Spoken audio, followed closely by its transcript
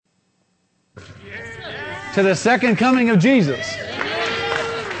To the second coming of Jesus. Is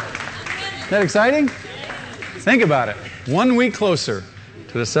that exciting? Think about it. 1 week closer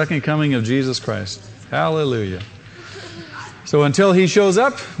to the second coming of Jesus Christ. Hallelujah. So until He shows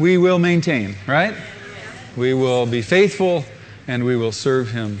up, we will maintain, right? We will be faithful and we will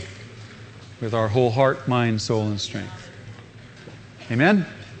serve Him with our whole heart, mind, soul, and strength. Amen?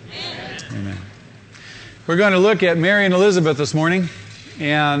 Amen. We're going to look at Mary and Elizabeth this morning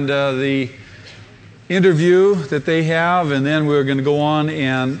and the interview that they have, and then we're going to go on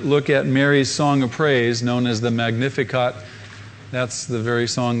and look at Mary's song of praise, known as the Magnificat. That's the very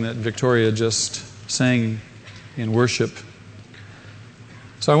song that Victoria just sang in worship.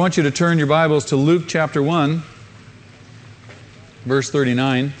 So I want you to turn your Bibles to Luke chapter 1, verse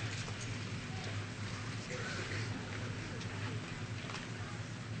 39.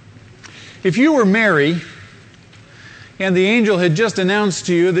 If you were Mary, and the angel had just announced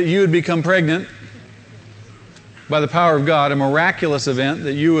to you that you would become pregnant by the power of God, a miraculous event,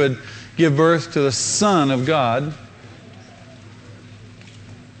 that you would give birth to the Son of God,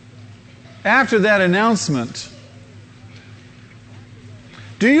 after that announcement,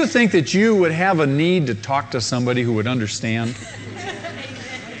 do you think that you would have a need to talk to somebody who would understand?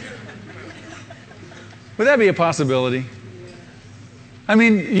 Would that be a possibility? I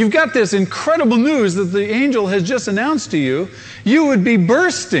mean, you've got this incredible news that the angel has just announced to you. You would be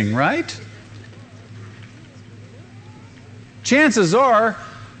bursting, right? Chances are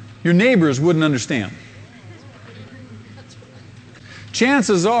your neighbors wouldn't understand.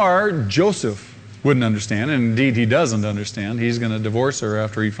 Chances are Joseph wouldn't understand, and indeed he doesn't understand. He's going to divorce her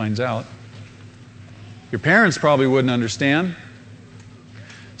after he finds out. Your parents probably wouldn't understand.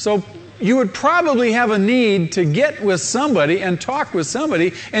 So you would probably have a need to get with somebody and talk with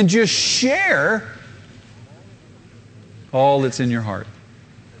somebody and just share all that's in your heart,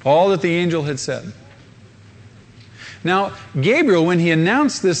 all that the angel had said. Now, Gabriel, when he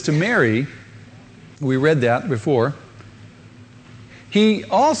announced this to Mary, we read that before, he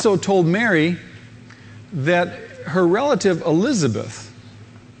also told Mary that her relative Elizabeth,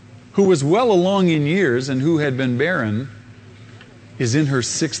 who was well along in years and who had been barren, is in her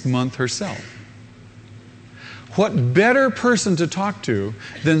 6th month herself. What better person to talk to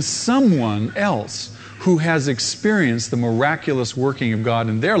than someone else who has experienced the miraculous working of God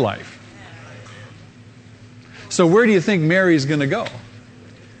in their life? So where do you think Mary's going to go?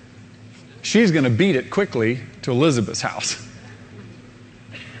 She's going to beat it quickly to Elizabeth's house.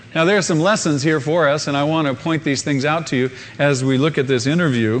 Now, there are some lessons here for us, and I want to point these things out to you as we look at this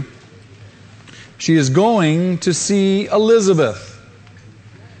interview. She is going to see Elizabeth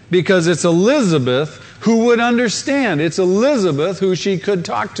because it's Elizabeth who would understand. It's Elizabeth who she could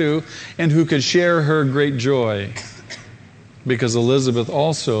talk to and who could share her great joy, because Elizabeth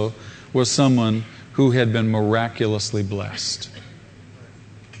also was someone who had been miraculously blessed.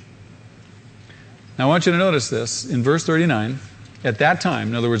 Now, I want you to notice this in verse 39. At that time,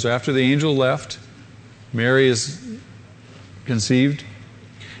 in other words, after the angel left, Mary is conceived.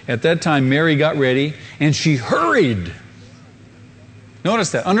 At that time, Mary got ready and she hurried.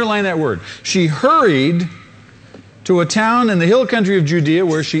 Notice that. Underline that word. She hurried to a town in the hill country of Judea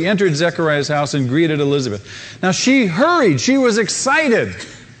where she entered Zechariah's house and greeted Elizabeth. Now, she hurried. She was excited.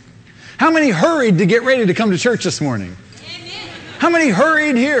 How many hurried to get ready to come to church this morning? Amen. How many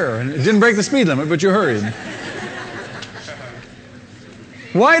hurried here? And it didn't break the speed limit, but you hurried.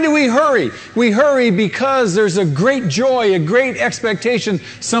 Why do we hurry? We hurry because there's a great joy, a great expectation,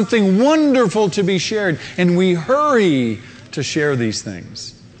 something wonderful to be shared, and we hurry to share these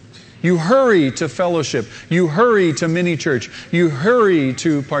things. You hurry to fellowship. You hurry to mini church. You hurry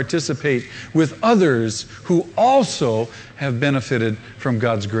to participate with others who also have benefited from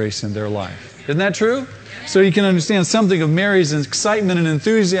God's grace in their life. Isn't that true? So you can understand something of Mary's excitement and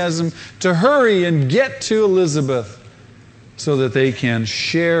enthusiasm to hurry and get to Elizabeth so that they can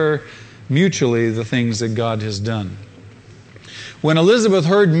share mutually the things that God has done. When Elizabeth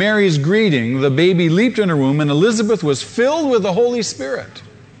heard Mary's greeting, the baby leaped in her womb, and Elizabeth was filled with the Holy Spirit.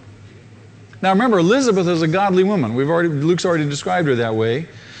 Now remember, Elizabeth is a godly woman. Luke's already described her that way.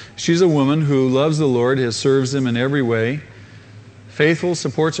 She's a woman who loves the Lord, serves Him in every way, faithful,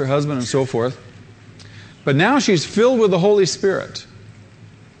 supports her husband, and so forth. But now she's filled with the Holy Spirit.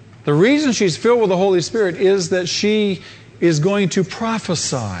 The reason she's filled with the Holy Spirit is that she is going to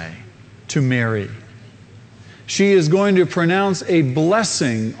prophesy to Mary. She is going to pronounce a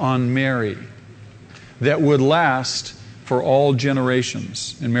blessing on Mary that would last for all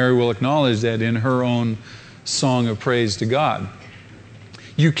generations. And Mary will acknowledge that in her own song of praise to God.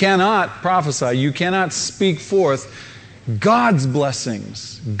 You cannot prophesy, you cannot speak forth God's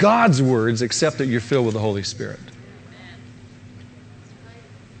blessings, God's words, except that you're filled with the Holy Spirit.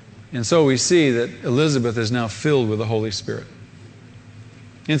 And so we see that Elizabeth is now filled with the Holy Spirit.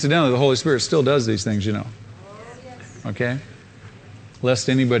 Incidentally, the Holy Spirit still does these things, you know. Okay? Lest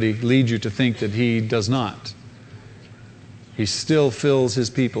anybody lead you to think that He does not. He still fills His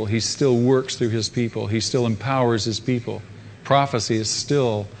people. He still works through His people. He still empowers His people. Prophecy is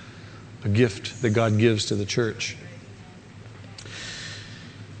still a gift that God gives to the church.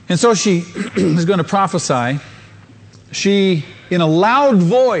 And so she is going to prophesy. She, in a loud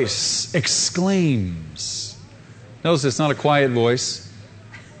voice, exclaims. Notice it's not a quiet voice.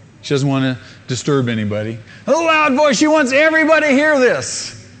 She doesn't want to disturb anybody. A loud voice. She wants everybody to hear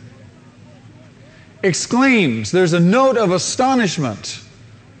this. Exclaims. There's a note of astonishment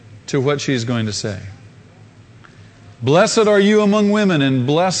to what she's going to say. Blessed are you among women, and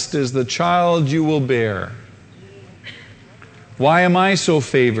blessed is the child you will bear. Why am I so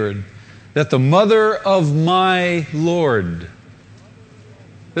favored that the mother of my Lord...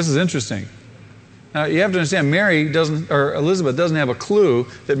 This is interesting. Now, you have to understand, Elizabeth doesn't have a clue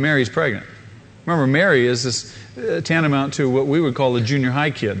that Mary's pregnant. Remember, Mary is this tantamount to what we would call a junior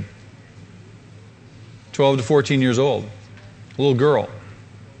high kid. 12 to 14 years old. A little girl.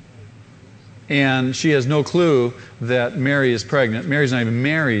 And she has no clue that Mary is pregnant. Mary's not even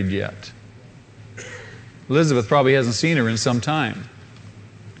married yet. Elizabeth probably hasn't seen her in some time.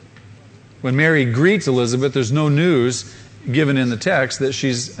 When Mary greets Elizabeth, there's no news given in the text that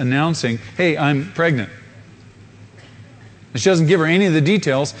she's announcing, hey, I'm pregnant. She doesn't give her any of the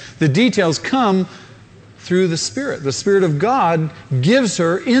details. The details come through the Spirit. The Spirit of God gives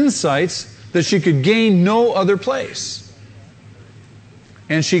her insights that she could gain no other place.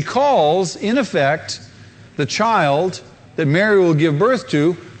 And she calls, in effect, the child that Mary will give birth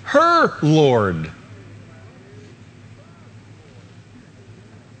to, her Lord.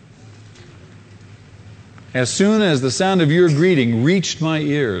 As soon as the sound of your greeting reached my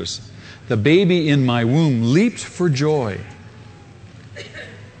ears, the baby in my womb leaped for joy.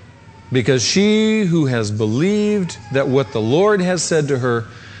 Because she who has believed that what the Lord has said to her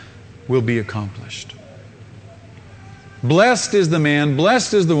will be accomplished. Blessed is the man,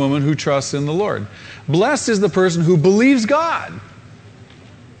 blessed is the woman who trusts in the Lord. Blessed is the person who believes God.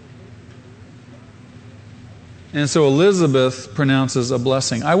 And so Elizabeth pronounces a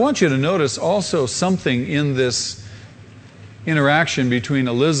blessing. I want you to notice also something in this interaction between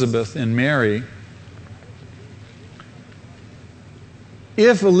Elizabeth and Mary.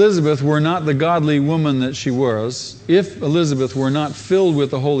 If Elizabeth were not the godly woman that she was, if Elizabeth were not filled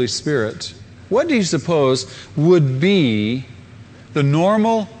with the Holy Spirit, what do you suppose would be the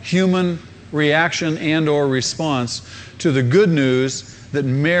normal human reaction and or response to the good news that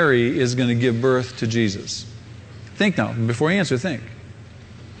Mary is going to give birth to Jesus? Think now, before you answer, think.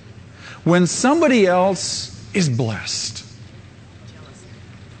 When somebody else is blessed,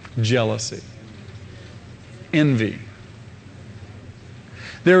 jealousy, envy.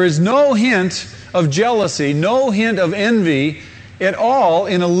 There is no hint of jealousy, no hint of envy at all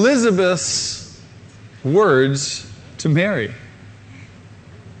in Elizabeth's words to Mary.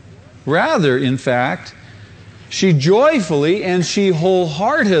 Rather, in fact, she joyfully and she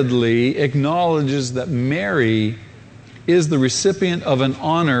wholeheartedly acknowledges that Mary is the recipient of an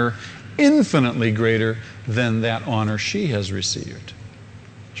honor infinitely greater than that honor she has received.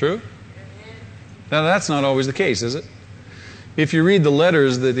 True? Now, that's not always the case, is it? If you read the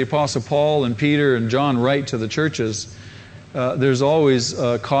letters that the Apostle Paul and Peter and John write to the churches, there's always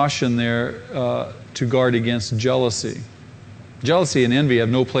caution there to guard against jealousy. Jealousy and envy have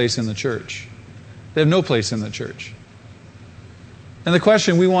no place in the church. They have no place in the church. And the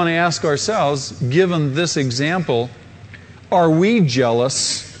question we want to ask ourselves, given this example, are we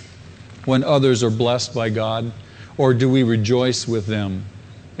jealous when others are blessed by God, or do we rejoice with them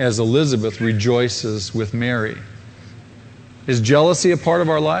as Elizabeth rejoices with Mary? Is jealousy a part of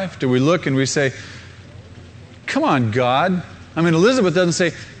our life? Do we look and we say, come on, God. I mean, Elizabeth doesn't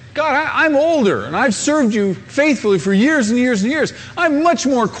say, God, I'm older and I've served you faithfully for years and years and years. I'm much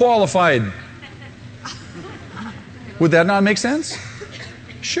more qualified. Would that not make sense?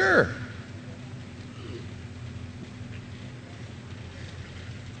 Sure.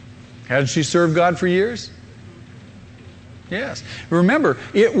 Hadn't she served God for years? Yes. Remember,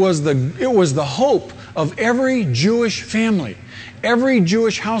 it was the hope of every Jewish family, every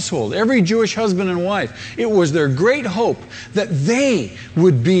Jewish household, every Jewish husband and wife. It was their great hope that they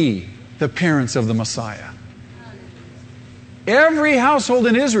would be the parents of the Messiah. Every household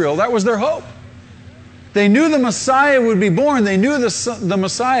in Israel, that was their hope. They knew the Messiah would be born. They knew the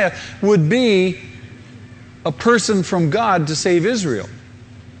Messiah would be a person from God to save Israel.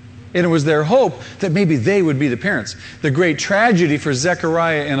 And it was their hope that maybe they would be the parents. The great tragedy for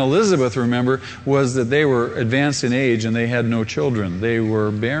Zechariah and Elizabeth, remember, was that they were advanced in age and they had no children. They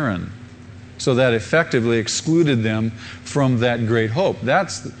were barren. So that effectively excluded them from that great hope.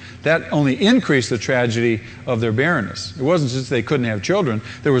 That only increased the tragedy of their barrenness. It wasn't just they couldn't have children.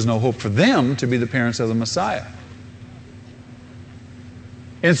 There was no hope for them to be the parents of the Messiah.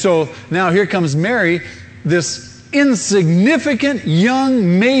 And so now here comes Mary, this insignificant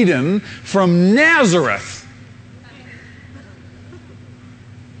young maiden from Nazareth.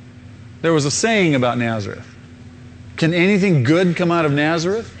 There was a saying about Nazareth. Can anything good come out of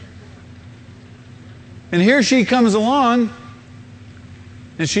Nazareth? And here she comes along,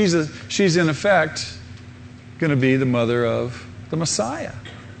 and she's in effect going to be the mother of the Messiah.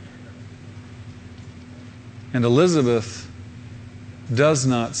 And Elizabeth does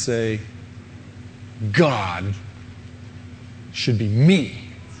not say, God should be me.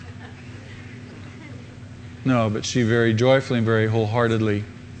 No, but she very joyfully and very wholeheartedly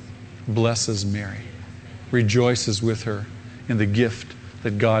blesses Mary, rejoices with her in the gift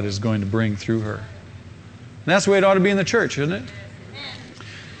that God is going to bring through her. And that's the way it ought to be in the church, isn't it?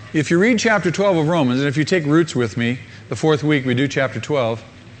 If you read chapter 12 of Romans, and if you take roots with me, the fourth week we do chapter 12.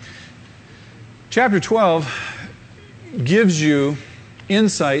 Chapter 12 gives you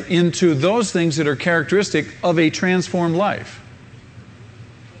insight into those things that are characteristic of a transformed life.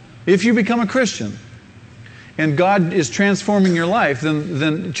 If you become a Christian and God is transforming your life,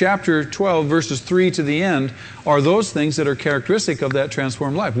 then chapter 12, verses 3 to the end, are those things that are characteristic of that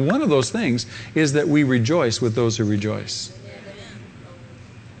transformed life. One of those things is that we rejoice with those who rejoice.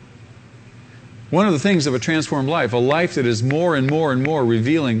 One of the things of a transformed life, a life that is more and more and more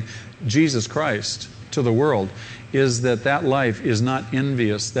revealing Jesus Christ to the world, is that life is not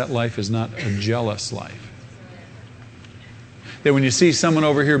envious, that life is not a jealous life. That when you see someone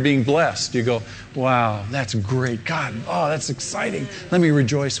over here being blessed, you go, wow, that's great. God, oh, that's exciting. Let me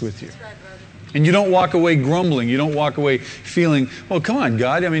rejoice with you. And you don't walk away grumbling. You don't walk away feeling, well, come on,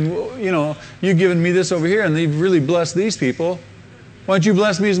 God. I mean, you know, you've given me this over here and you've really blessed these people. Why don't you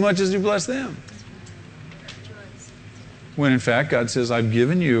bless me as much as you bless them? When in fact, God says, I've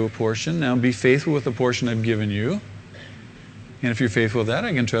given you a portion. Now be faithful with the portion I've given you. And if you're faithful with that,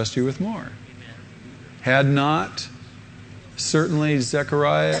 I can trust you with more. Had not certainly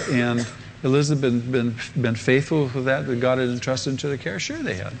Zechariah and Elizabeth been faithful with that God had entrusted into their care? Sure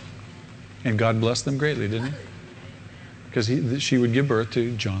they had. And God blessed them greatly, didn't He? Because she would give birth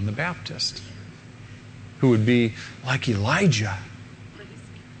to John the Baptist, who would be like Elijah,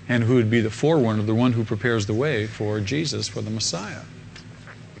 and who would be the forerunner, the one who prepares the way for Jesus, for the Messiah.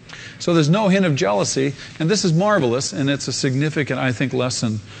 So there's no hint of jealousy, and this is marvelous, and it's a significant, I think,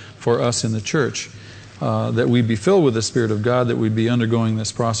 lesson for us in the church. That we be filled with the Spirit of God, that we be undergoing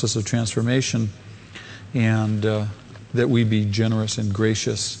this process of transformation, and that we be generous and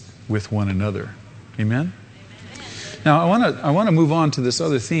gracious with one another. Amen? Now, I want to move on to this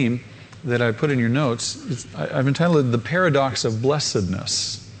other theme that I put in your notes. I've entitled it The Paradox of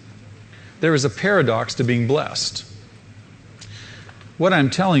Blessedness. There is a paradox to being blessed. What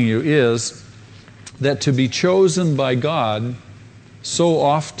I'm telling you is that to be chosen by God so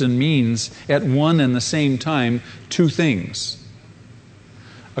often means at one and the same time two things: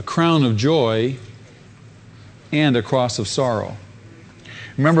 a crown of joy and a cross of sorrow.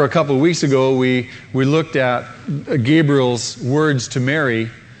 Remember a couple of weeks ago we looked at Gabriel's words to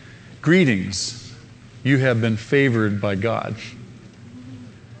Mary, greetings, you have been favored by God.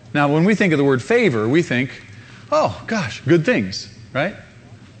 Now when we think of the word favor, we think, oh gosh, good things, right?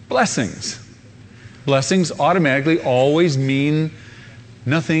 Blessings. Blessings automatically always mean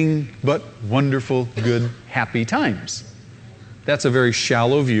nothing but wonderful, good, happy times. That's a very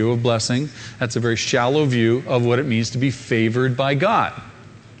shallow view of blessing. That's a very shallow view of what it means to be favored by God.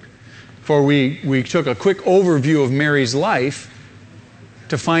 For we took a quick overview of Mary's life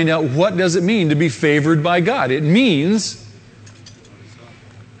to find out what does it mean to be favored by God. It means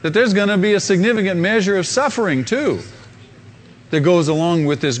that there's going to be a significant measure of suffering too that goes along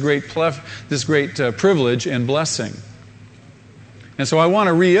with this great privilege and blessing. And so I want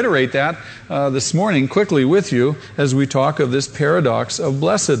to reiterate that this morning quickly with you as we talk of this paradox of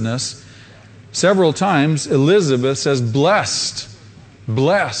blessedness. Several times Elizabeth says, blessed,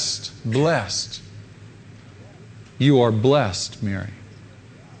 blessed, blessed. You are blessed, Mary.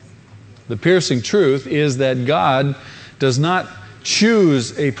 The piercing truth is that God does not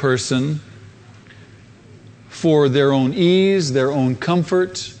choose a person for their own ease, their own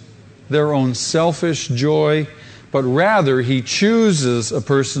comfort, their own selfish joy, but rather He chooses a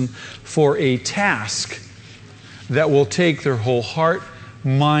person for a task that will take their whole heart,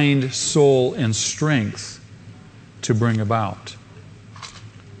 mind, soul, and strength to bring about.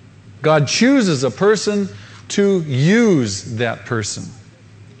 God chooses a person to use that person.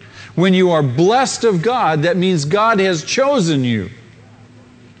 When you are blessed of God, that means God has chosen you.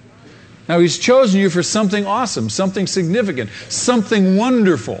 Now, He's chosen you for something awesome, something significant, something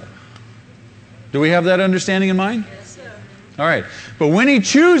wonderful. Do we have that understanding in mind? Yes, sir. All right. But when He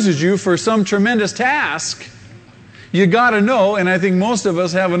chooses you for some tremendous task, you got to know, and I think most of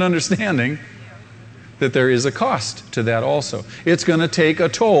us have an understanding, that there is a cost to that also. It's going to take a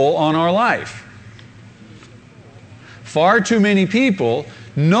toll on our life. Far too many people,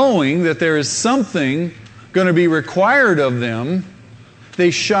 knowing that there is something going to be required of them, they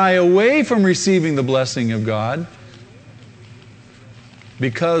shy away from receiving the blessing of God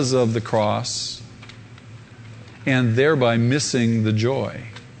because of the cross, and thereby missing the joy.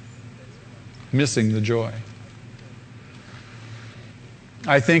 Missing the joy.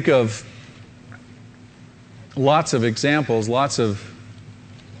 I think of lots of examples, lots of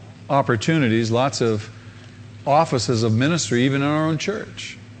opportunities, lots of offices of ministry, even in our own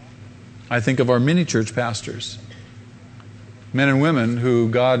church. I think of our mini-church pastors, men and women who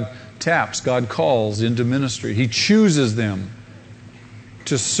God taps, God calls into ministry. He chooses them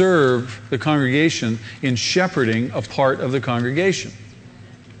to serve the congregation in shepherding a part of the congregation.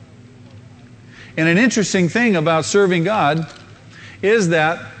 And an interesting thing about serving God is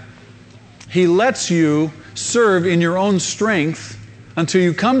that He lets you serve in your own strength until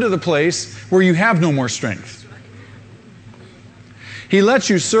you come to the place where you have no more strength. He lets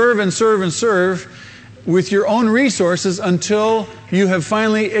you serve and serve and serve with your own resources until you have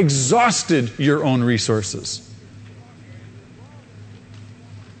finally exhausted your own resources.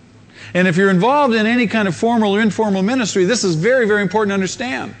 And if you're involved in any kind of formal or informal ministry, this is very, very important to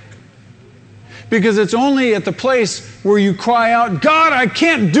understand. Because it's only at the place where you cry out, God, I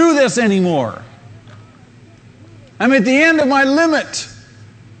can't do this anymore. I'm at the end of my limit.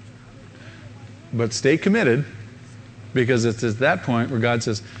 But stay committed, because it's at that point where God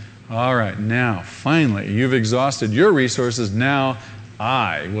says, all right, now, finally, you've exhausted your resources. Now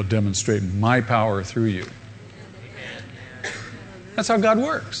I will demonstrate my power through you. That's how God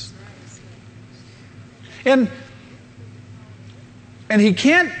works. And He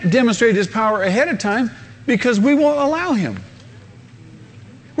can't demonstrate His power ahead of time because we won't allow Him.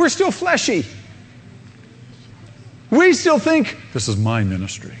 We're still fleshy. We still think, this is my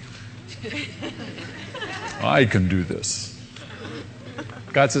ministry. I can do this.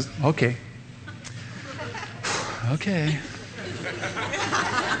 God says, okay. Okay.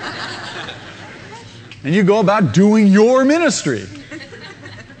 And you go about doing your ministry.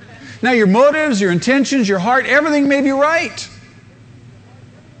 Now your motives, your intentions, your heart, everything may be right.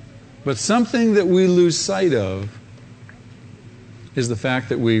 But something that we lose sight of is the fact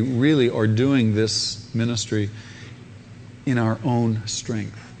that we really are doing this ministry in our own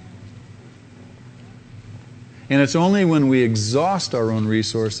strength. And it's only when we exhaust our own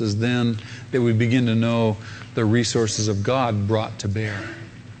resources then that we begin to know the resources of God brought to bear.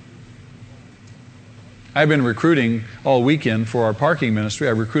 I've been recruiting all weekend for our parking ministry.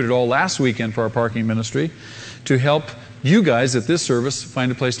 I recruited all last weekend for our parking ministry to help you guys at this service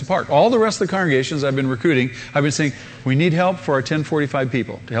find a place to park. All the rest of the congregations I've been recruiting, I've been saying, we need help for our 1045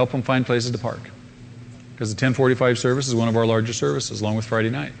 people to help them find places to park. Because the 1045 service is one of our largest services, along with Friday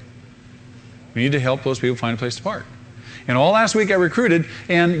night. We need to help those people find a place to park. And all last week I recruited,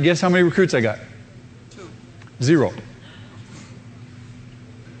 and guess how many recruits I got? 2. 0.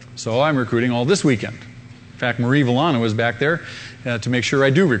 So I'm recruiting all this weekend. In fact, Marie Villana was back there to make sure I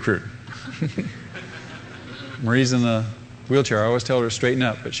do recruit. Marie's in the wheelchair. I always tell her to straighten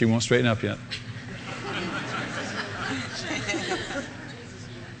up, but she won't straighten up yet.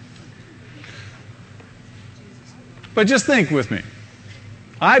 But just think with me.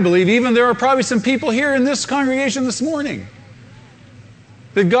 I believe even there are probably some people here in this congregation this morning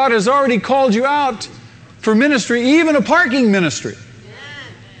that God has already called you out for ministry, even a parking ministry.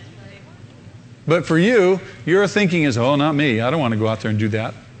 But for you, your thinking is, oh, not me. I don't want to go out there and do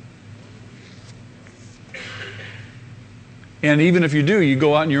that. And even if you do, you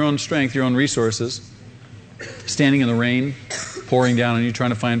go out in your own strength, your own resources, standing in the rain, pouring down on you, trying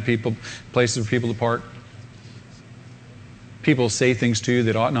to find places for people to park. People say things to you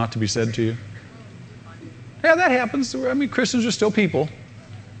that ought not to be said to you. Yeah, that happens. I mean, Christians are still people.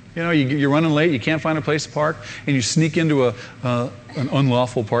 You know, you're running late, you can't find a place to park, and you sneak into an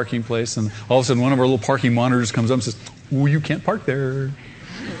unlawful parking place, and all of a sudden one of our little parking monitors comes up and says, "Oh, you can't park there." And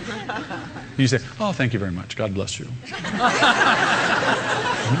you say, "Oh, thank you very much. God bless you."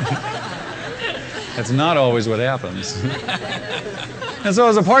 That's not always what happens. And so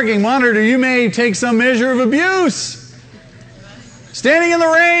as a parking monitor, you may take some measure of abuse. Standing in the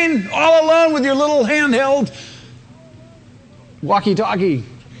rain, all alone with your little handheld walkie-talkie,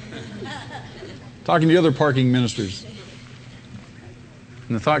 talking to other parking ministers.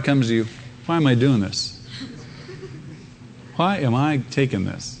 And the thought comes to you, why am I doing this? Why am I taking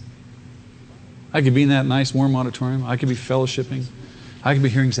this? I could be in that nice warm auditorium. I could be fellowshipping. I could be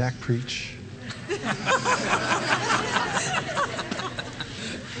hearing Zach preach.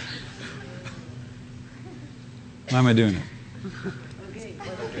 Why am I doing it?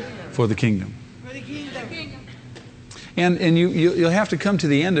 For the kingdom. And you'll have to come to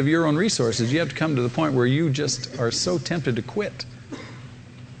the end of your own resources. You have to come to the point where you just are so tempted to quit.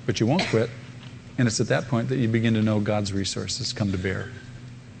 But you won't quit. And it's at that point that you begin to know God's resources come to bear.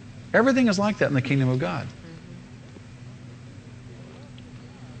 Everything is like that in the kingdom of God.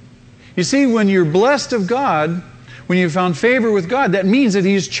 You see, when you're blessed of God, when you've found favor with God, that means that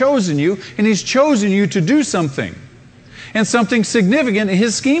He's chosen you, and He's chosen you to do something. And something significant in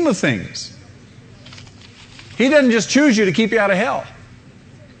His scheme of things. He doesn't just choose you to keep you out of hell.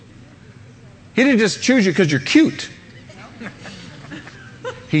 He didn't just choose you because you're cute.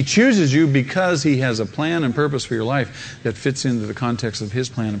 He chooses you because He has a plan and purpose for your life that fits into the context of His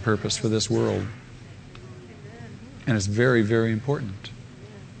plan and purpose for this world. And it's very, very important.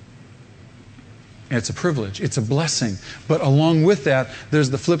 And it's a privilege. It's a blessing. But along with that, there's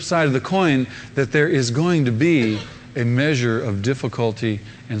the flip side of the coin that there is going to be a measure of difficulty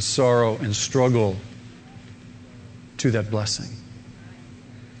and sorrow and struggle to that blessing.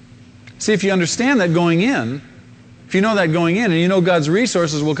 See, if you understand that going in, if you know that going in and you know God's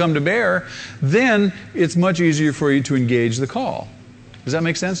resources will come to bear, then it's much easier for you to engage the call. Does that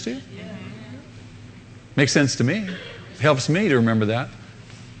make sense to you? Yeah. Makes sense to me. It helps me to remember that.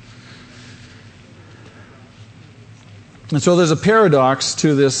 And so there's a paradox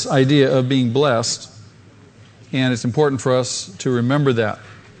to this idea of being blessed, and it's important for us to remember that.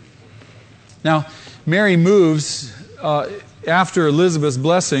 Now, Mary moves after Elizabeth's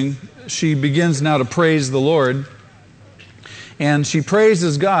blessing. She begins now to praise the Lord. And she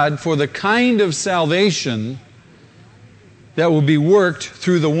praises God for the kind of salvation that will be worked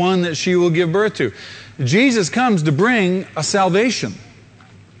through the one that she will give birth to. Jesus comes to bring a salvation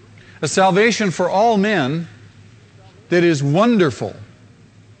for all men that is wonderful,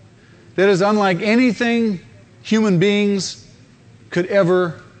 that is unlike anything human beings could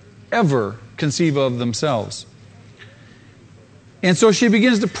ever conceive of themselves. And so she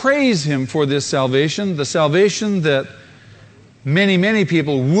begins to praise Him for this salvation, the salvation that many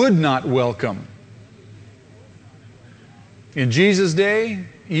people would not welcome. In Jesus' day,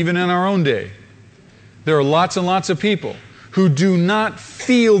 even in our own day, there are lots and lots of people who do not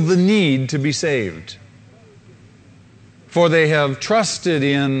feel the need to be saved. For they have trusted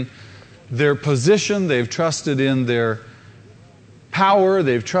in their position, they've trusted in their power,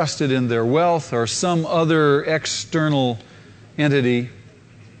 they've trusted in their wealth or some other external entity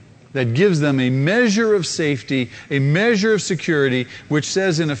that gives them a measure of safety, a measure of security, which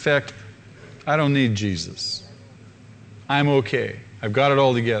says in effect, I don't need Jesus. I'm okay. I've got it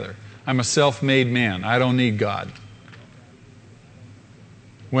all together. I'm a self-made man. I don't need God.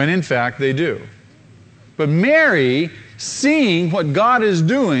 When in fact they do. But Mary, seeing what God is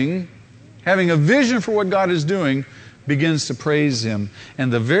doing, having a vision for what God is doing, begins to praise Him.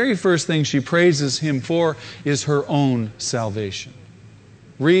 And the very first thing she praises Him for is her own salvation.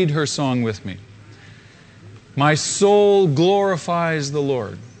 Read her song with me. My soul glorifies the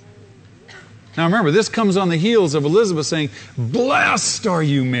Lord. Now remember, this comes on the heels of Elizabeth saying, blessed are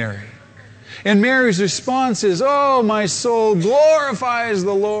you, Mary. And Mary's response is, oh, my soul glorifies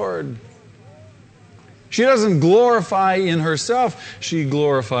the Lord. She doesn't glorify in herself, she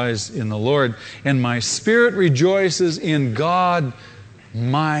glorifies in the Lord. And my spirit rejoices in God,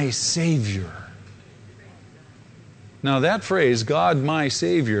 my Savior. Now that phrase, God my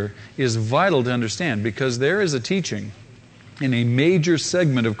Savior, is vital to understand because there is a teaching in a major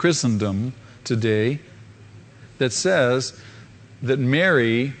segment of Christendom today that says that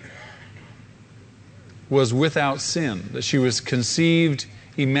Mary was without sin, that she was conceived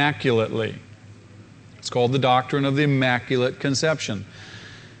immaculately. It's called the doctrine of the Immaculate Conception.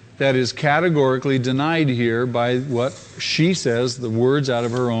 That is categorically denied here by what she says, the words out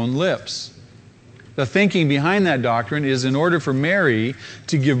of her own lips. The thinking behind that doctrine is in order for Mary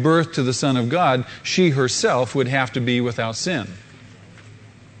to give birth to the Son of God, she herself would have to be without sin.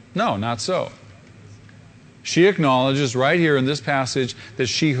 No, not so. She acknowledges right here in this passage that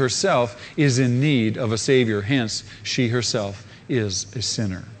she herself is in need of a Savior. Hence, she herself is a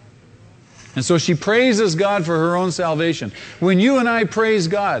sinner. And so she praises God for her own salvation. When you and I praise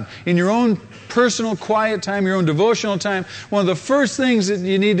God in your own personal quiet time, your own devotional time, one of the first things that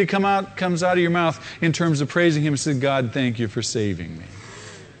you need to comes out of your mouth in terms of praising Him is say, God, thank you for saving me.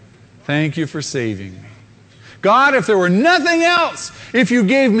 Thank you for saving me. God, if there were nothing else, if you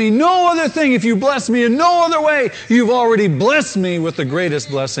gave me no other thing, if you blessed me in no other way, you've already blessed me with the greatest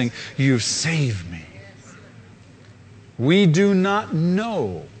blessing. You've saved me. We do not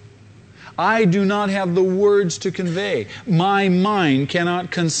know. I do not have the words to convey. My mind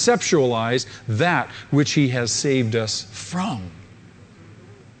cannot conceptualize that which He has saved us from.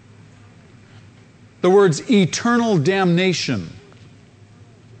 The words eternal damnation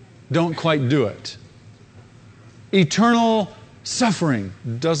don't quite do it. Eternal suffering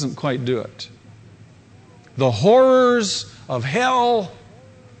doesn't quite do it. The horrors of hell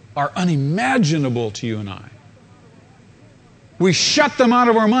are unimaginable to you and I. We shut them out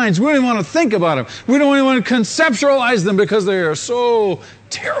of our minds. We don't even want to think about them. We don't even want to conceptualize them because they are so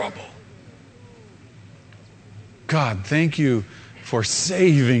terrible. God, thank you for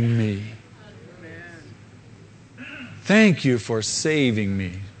saving me. Thank you for saving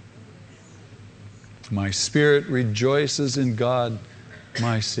me. My spirit rejoices in God,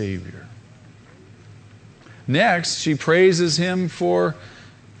 my Savior. Next, she praises Him for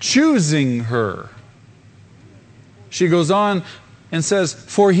choosing her. She goes on and says,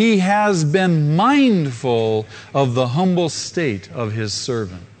 for He has been mindful of the humble state of His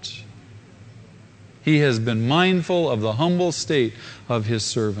servant. He has been mindful of the humble state of His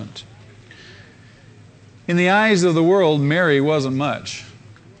servant. In the eyes of the world, Mary wasn't much.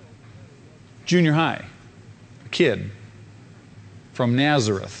 Junior high, a kid from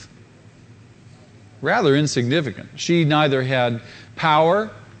Nazareth. Rather insignificant. She neither had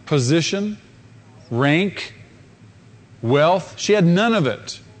power, position, rank, wealth. She had none of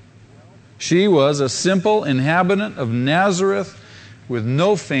it. She was a simple inhabitant of Nazareth with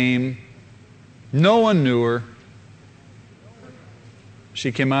no fame. No one knew her.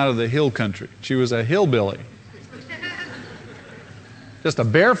 She came out of the hill country. She was a hillbilly. Just a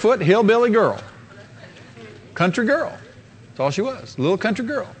barefoot hillbilly girl. Country girl. That's all she was. A little country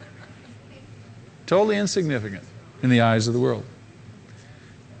girl. Totally insignificant in the eyes of the world.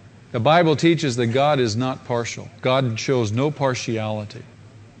 The Bible teaches that God is not partial. God shows no partiality.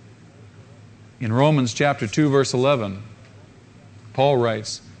 In Romans chapter 2, verse 11, Paul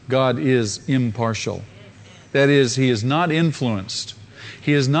writes, God is impartial. That is, He is not influenced.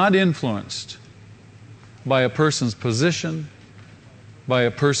 He is not influenced by a person's position, by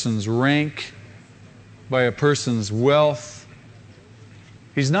a person's rank, by a person's wealth.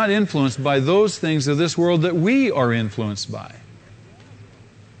 He's not influenced by those things of this world that we are influenced by.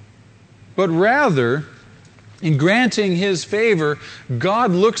 But rather, in granting His favor,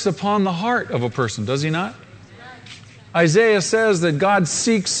 God looks upon the heart of a person, does He not? Isaiah says that God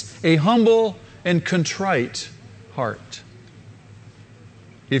seeks a humble and contrite heart.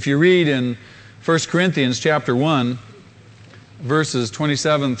 If you read in 1 Corinthians chapter 1, verses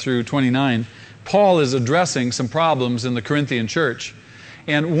 27 through 29, Paul is addressing some problems in the Corinthian church.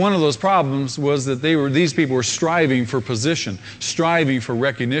 And one of those problems was that these people were striving for position, striving for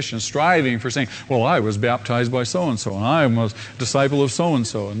recognition, striving for saying, well, I was baptized by so-and-so, and I was a disciple of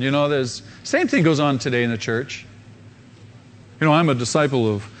so-and-so. And there's same thing goes on today in the church. I'm a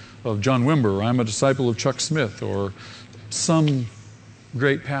disciple of John Wimber, or I'm a disciple of Chuck Smith, or some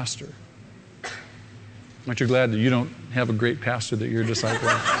great pastor. Aren't you glad that you don't have a great pastor that you're a disciple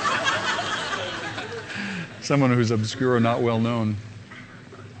of? Someone who's obscure or not well known.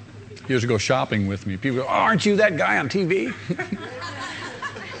 He used to go shopping with me. People go, oh, aren't you that guy on TV?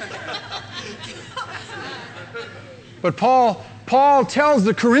 But Paul tells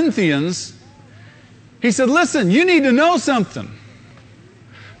the Corinthians, he said, listen, you need to know something.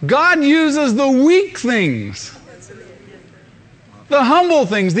 God uses the weak things, the humble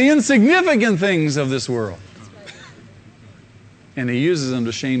things, the insignificant things of this world. And He uses them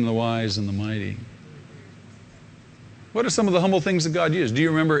to shame the wise and the mighty. What are some of the humble things that God used? Do you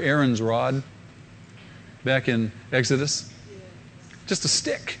remember Aaron's rod back in Exodus? Just a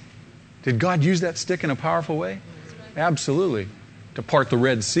stick. Did God use that stick in a powerful way? Absolutely. To part the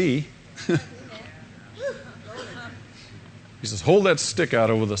Red Sea. He says, hold that stick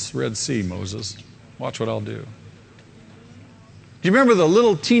out over the Red Sea, Moses. Watch what I'll do. Do you remember the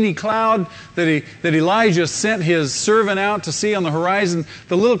little teeny cloud that Elijah sent his servant out to see on the horizon?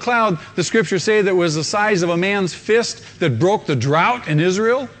 The little cloud, the Scriptures say, that was the size of a man's fist that broke the drought in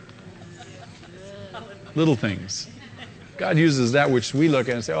Israel? Little things. God uses that which we look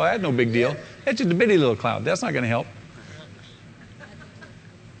at and say, oh, that's no big deal. That's just a bitty little cloud. That's not going to help.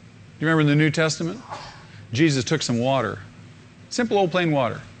 You remember in the New Testament? Jesus took some water, simple old plain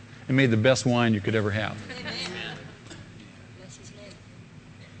water, and made the best wine you could ever have.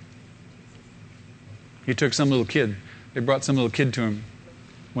 He took some little kid. They brought some little kid to him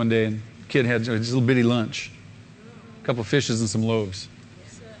one day, and the kid had his little bitty lunch, a couple of fishes and some loaves.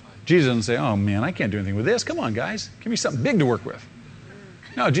 Jesus doesn't say, oh man, I can't do anything with this. Come on, guys. Give me something big to work with.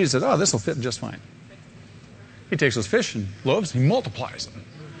 No, Jesus says, oh, this will fit just fine. He takes those fish and loaves, he multiplies them.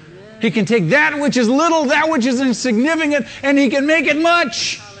 He can take that which is little, that which is insignificant, and he can make it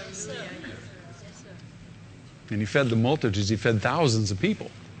much. And he fed the multitudes. He fed thousands of people.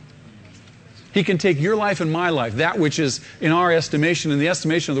 He can take your life and my life, that which is, in our estimation, in the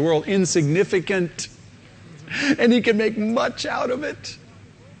estimation of the world, insignificant, and he can make much out of it.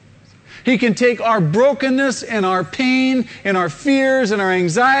 He can take our brokenness and our pain and our fears and our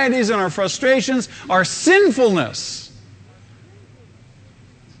anxieties and our frustrations, our sinfulness,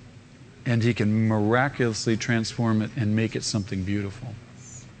 and he can miraculously transform it and make it something beautiful.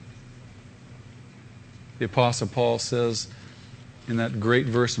 The Apostle Paul says in that great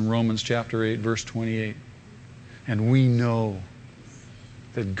verse in Romans chapter 8, verse 28, and we know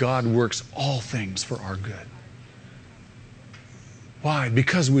that God works all things for our good. Why?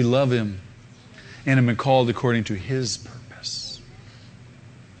 Because we love him and have been called according to his purpose.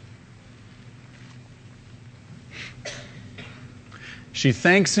 She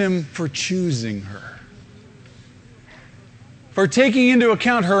thanks him for choosing her, for taking into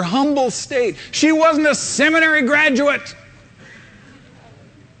account her humble state. She wasn't a seminary graduate.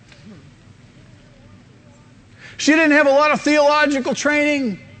 She didn't have a lot of theological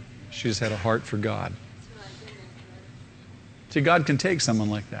training. She just had a heart for God. See, God can take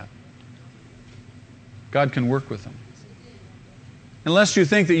someone like that. God can work with them. Unless you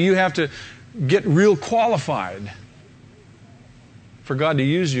think that you have to get real qualified for God to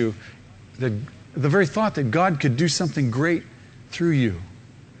use you, the very thought that God could do something great through you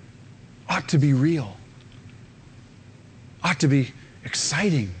ought to be real. Ought to be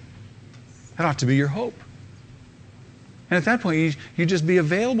exciting. That ought to be your hope. And at that point, you just be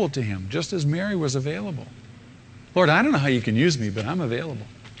available to him, just as Mary was available. Lord, I don't know how you can use me, but I'm available.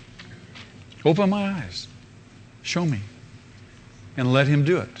 Open my eyes. Show me. And let him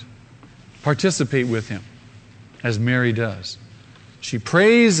do it. Participate with him, as Mary does. She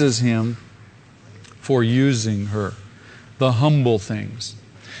praises him for using her, the humble things.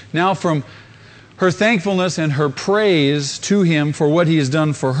 Now, from her thankfulness and her praise to him for what he has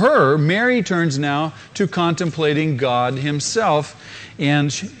done for her, Mary turns now to contemplating God himself,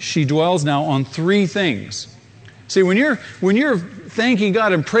 and she dwells now on three things. See, when you're thanking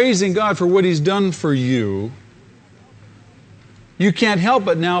God and praising God for what he's done for you, you can't help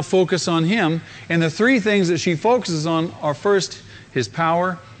but now focus on him. And the three things that she focuses on are, first, his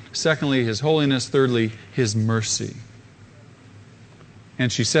power, secondly, his holiness, thirdly, his mercy. And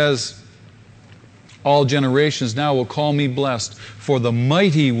she says, all generations now will call me blessed, for the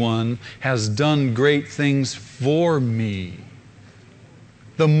mighty one has done great things for me.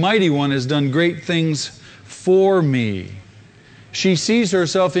 The mighty one has done great things for me. She sees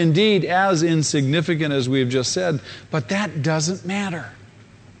herself indeed as insignificant, as we have just said, but that doesn't matter.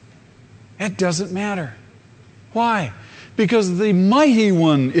 It doesn't matter. Why? Because the mighty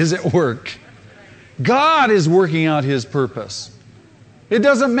one is at work. God is working out his purpose. It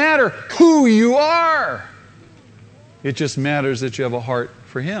doesn't matter who you are. It just matters that you have a heart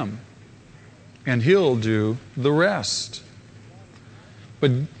for him. And he'll do the rest.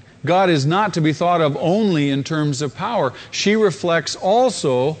 But God is not to be thought of only in terms of power. She reflects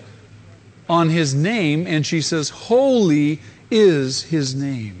also on his name, and she says, holy is his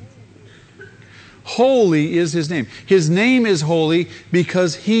name. Holy is his name. His name is holy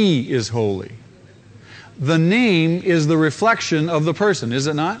because he is holy. The name is the reflection of the person, is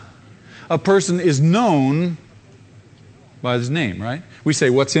it not? A person is known by his name, right? We say,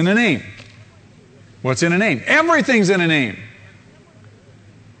 what's in a name? What's in a name? Everything's in a name.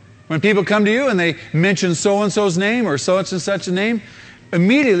 When people come to you and they mention so-and-so's name or such and such a name,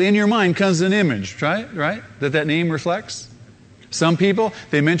 immediately in your mind comes an image, right? That name reflects. Some people,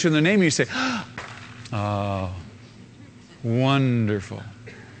 they mention their name and you say, oh, wonderful.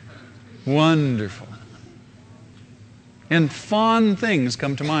 Wonderful. And fond things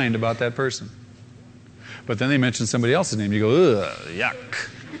come to mind about that person. But then they mention somebody else's name. You go, ugh, yuck.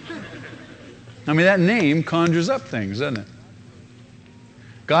 I mean, that name conjures up things, doesn't it?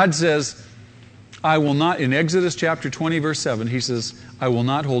 God says, I will not, in Exodus chapter 20, verse 7, he says, I will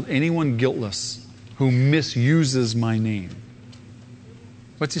not hold anyone guiltless who misuses my name.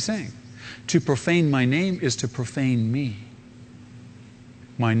 What's he saying? To profane my name is to profane me.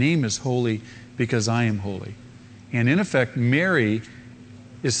 My name is holy because I am holy. And in effect, Mary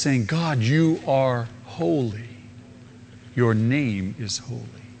is saying, God, you are holy. Your name is holy.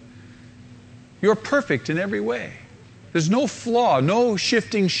 You're perfect in every way. There's no flaw, no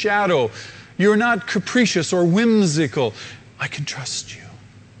shifting shadow. You're not capricious or whimsical. I can trust you.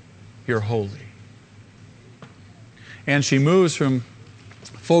 You're holy. And she moves from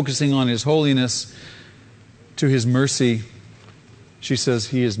focusing on His holiness to His mercy. She says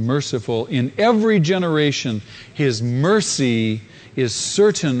He is merciful in every generation. His mercy is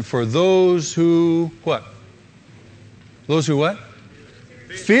certain for those who, what? Those who what?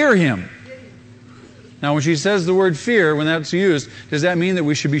 Fear Him. Now, when she says the word fear, when that's used, does that mean that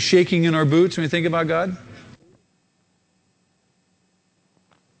we should be shaking in our boots when we think about God?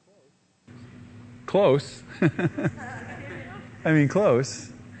 Close. I mean,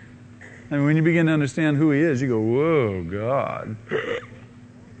 close. I mean, when you begin to understand who He is, you go, whoa, God.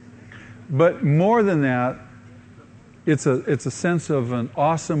 But more than that, it's a sense of an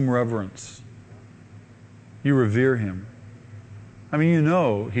awesome reverence. You revere Him. I mean, you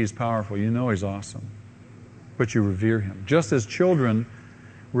know He's powerful. You know He's awesome. But you revere Him. Just as children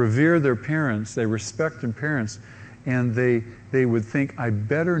revere their parents, they respect their parents, and they would think, I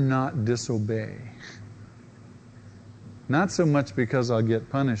better not disobey. Not so much because I'll get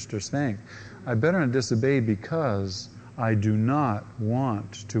punished or spanked. I better not disobey because I do not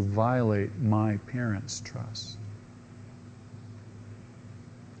want to violate my parents' trust.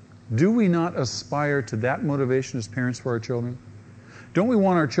 Do we not aspire to that motivation as parents for our children? Don't we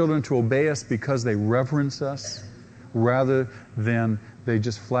want our children to obey us because they reverence us rather than they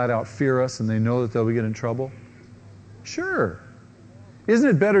just flat out fear us and they know that they'll get in trouble? Sure. Isn't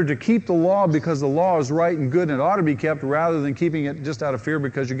it better to keep the law because the law is right and good and it ought to be kept rather than keeping it just out of fear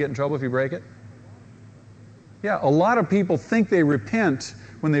because you get in trouble if you break it? Yeah, a lot of people think they repent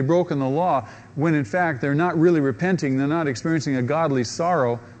when they've broken the law when in fact they're not really repenting, they're not experiencing a godly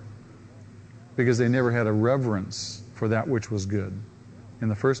sorrow because they never had a reverence for that which was good in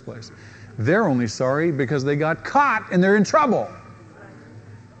the first place. They're only sorry because they got caught and they're in trouble.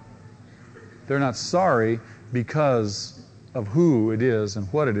 They're not sorry because of who it is and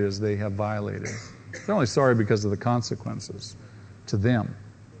what it is they have violated. They're only sorry because of the consequences to them.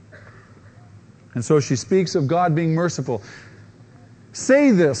 And so she speaks of God being merciful.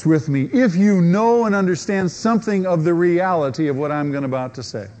 Say this with me if you know and understand something of the reality of what I'm about to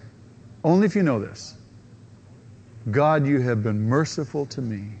say. Only if you know this. God, you have been merciful to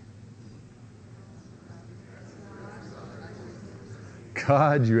me.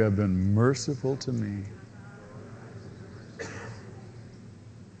 God, you have been merciful to me.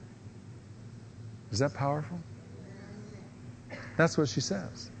 Is that powerful? That's what she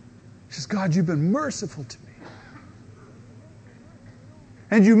says. She says, God, you've been merciful to me.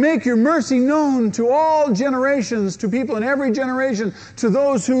 And you make your mercy known to all generations, to people in every generation, to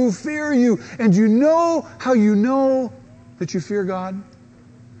those who fear you. And you know how you know that you fear God?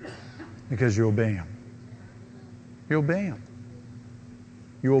 Because you obey Him. You obey Him.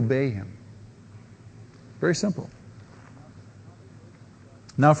 You obey Him. Very simple.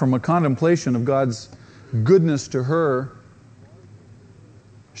 Now, from a contemplation of God's goodness to her,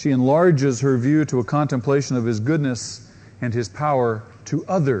 she enlarges her view to a contemplation of His goodness and His power to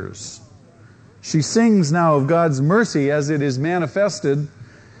others. She sings now of God's mercy as it is manifested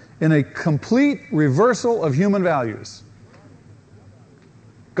in a complete reversal of human values.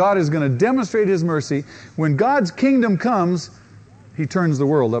 God is going to demonstrate His mercy. When God's kingdom comes, He turns the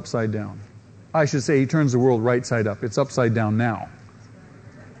world upside down. I should say He turns the world right side up. It's upside down now.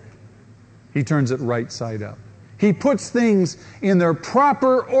 He turns it right side up. He puts things in their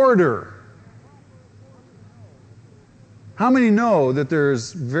proper order. How many know that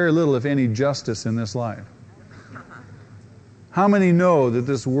there's very little, if any, justice in this life? How many know that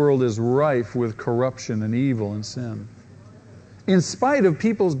this world is rife with corruption and evil and sin? In spite of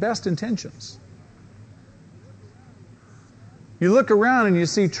people's best intentions. You look around and you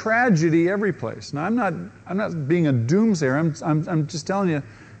see tragedy every place. Now, I'm not being a doomsayer. I'm just telling you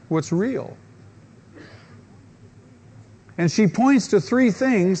what's real. And she points to three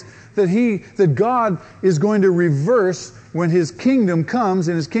things that God is going to reverse when His kingdom comes,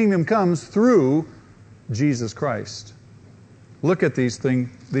 and His kingdom comes through Jesus Christ. Look at these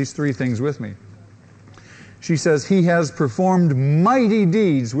three things with me. She says, He has performed mighty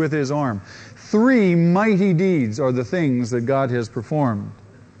deeds with His arm. 3 mighty deeds are the things that God has performed.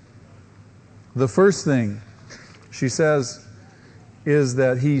 The first thing, she says, is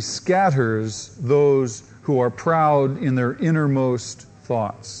that He scatters those who are proud in their innermost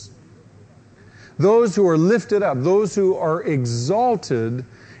thoughts. those who are lifted up, those who are exalted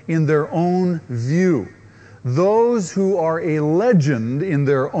in their own view, those who are a legend in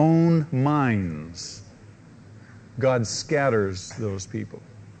their own minds. God scatters those people.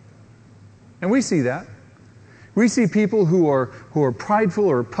 And we see that. We see people who are prideful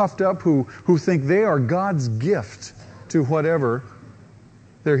or puffed up, who think they are God's gift to whatever.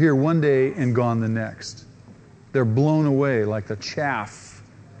 They're here one day and gone the next. They're blown away like the chaff.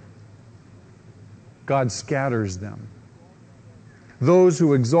 God scatters them. Those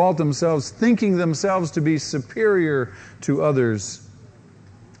who exalt themselves, thinking themselves to be superior to others,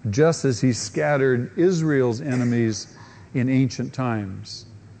 just as He scattered Israel's enemies in ancient times.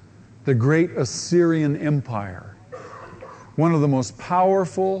 The great Assyrian Empire, one of the most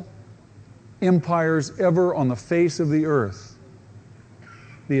powerful empires ever on the face of the earth.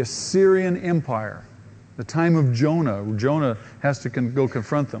 The Assyrian Empire, the time of Jonah. Jonah has to go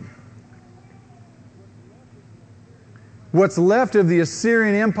confront them. What's left of the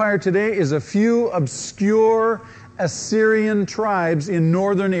Assyrian Empire today is a few obscure Assyrian tribes in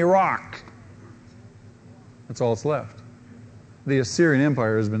northern Iraq. That's all that's left. The Assyrian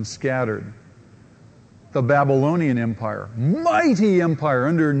Empire has been scattered. The Babylonian Empire, mighty empire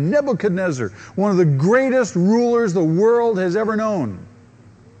under Nebuchadnezzar, one of the greatest rulers the world has ever known.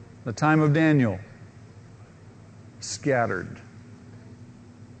 The time of Daniel, scattered.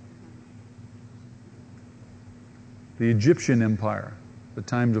 The Egyptian Empire, the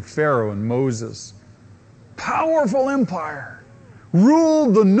times of Pharaoh and Moses, powerful empire,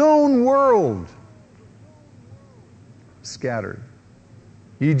 ruled the known world. Scattered.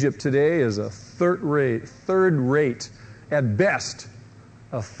 Egypt today is a third rate, at best,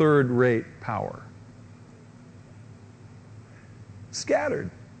 a third-rate power. Scattered.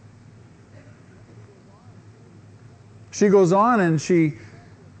 She goes on and she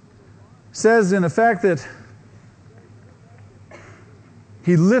says, in effect, that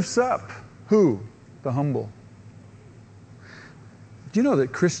He lifts up who? The humble. Do you know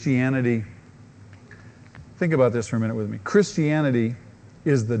that Christianity, think about this for a minute with me. Christianity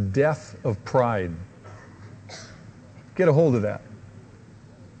is the death of pride. Get a hold of that.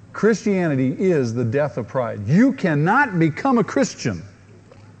 Christianity is the death of pride. You cannot become a Christian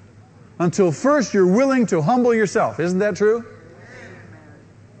until first you're willing to humble yourself. Isn't that true?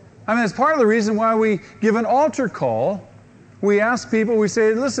 I mean, it's part of the reason why we give an altar call. We ask people, we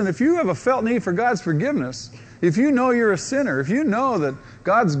say, listen, if you have a felt need for God's forgiveness, if you know you're a sinner, if you know that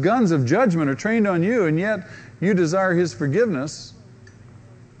God's guns of judgment are trained on you and yet you desire His forgiveness,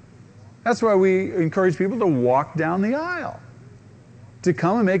 that's why we encourage people to walk down the aisle, to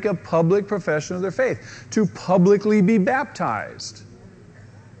come and make a public profession of their faith, to publicly be baptized.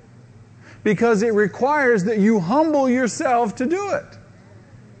 Because it requires that you humble yourself to do it.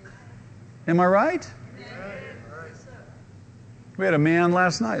 Am I right? We had a man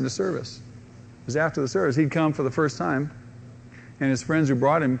last night in the service. It was after the service. He'd come for the first time, and his friends who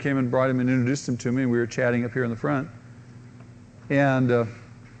brought him came and brought him and introduced him to me, and we were chatting up here in the front. And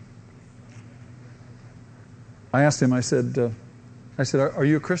I asked him, I said, are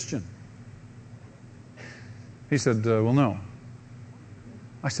you a Christian? He said, well, no.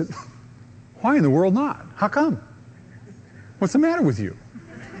 I said, why in the world not? How come? What's the matter with you?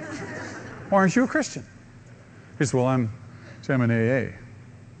 Why aren't you a Christian? He said, well, I'm an AA.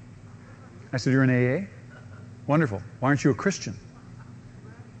 I said, you're an AA? Wonderful. Why aren't you a Christian?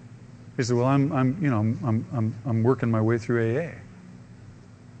 He said, well, I'm working my way through AA.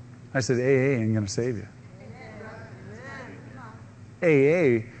 I said, AA ain't going to save you.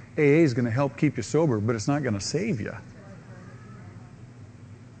 AA is going to help keep you sober, but it's not going to save you.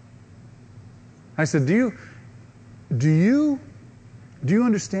 I said, do you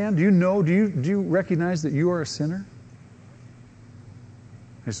understand? Do you know? Do you recognize that you are a sinner?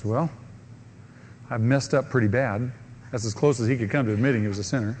 He said, well, I've messed up pretty bad. That's as close as he could come to admitting he was a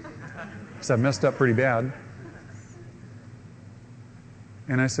sinner. He said, I've messed up pretty bad.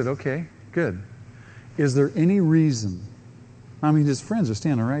 And I said, okay, good. Is there any reason? I mean, his friends are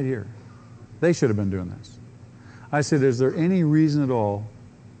standing right here. They should have been doing this. I said, is there any reason at all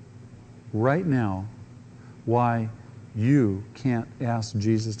right now why you can't ask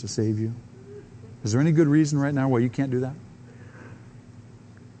Jesus to save you? Is there any good reason right now why you can't do that?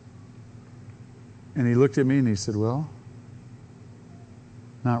 And he looked at me and he said, well,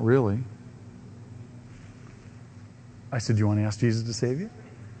 not really. I said, do you want to ask Jesus to save you?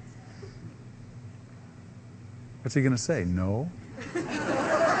 What's he going to say? No.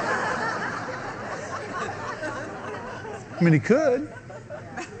 I mean, he could.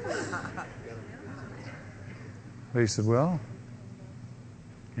 But he said, well,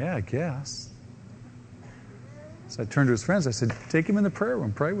 yeah, I guess. So I turned to his friends. I said, take him in the prayer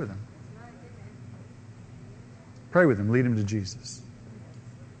room. Pray with him. Pray with him. Lead him to Jesus.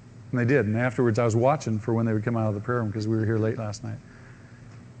 And they did. And afterwards, I was watching for when they would come out of the prayer room because we were here late last night.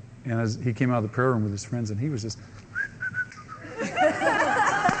 And as he came out of the prayer room with his friends, and he was just...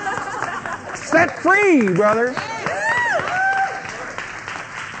 Set free, brother.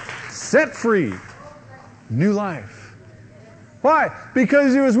 Set free. New life. Why?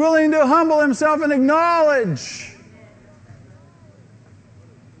 Because he was willing to humble himself and acknowledge.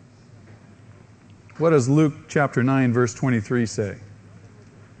 What does Luke chapter 9, verse 23 say?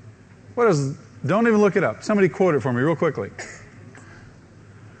 Don't even look it up. Somebody quote it for me real quickly.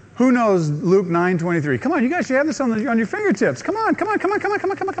 Who knows Luke 9:23? Come on, you guys should have this on your fingertips. Come on.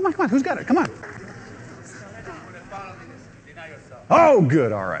 Who's got it? Come on. Oh,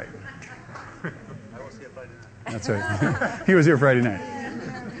 good. All right. That's right. He was here Friday night.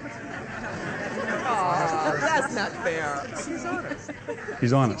 That's not fair.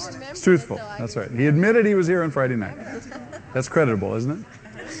 He's honest. He's truthful. That's right. He admitted he was here on Friday night. That's creditable, isn't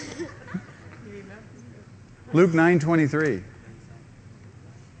it? Luke 9:23.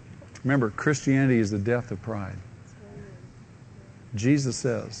 Remember, Christianity is the death of pride. Jesus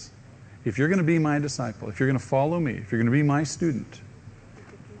says, if you're going to be my disciple, if you're going to follow me, if you're going to be my student,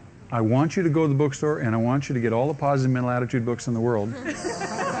 I want you to go to the bookstore and I want you to get all the positive mental attitude books in the world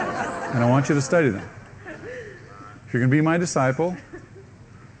and I want you to study them. If you're going to be my disciple,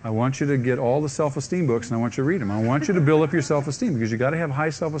 I want you to get all the self-esteem books and I want you to read them. I want you to build up your self-esteem because you've got to have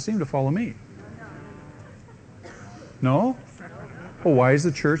high self-esteem to follow me. No? Well, why is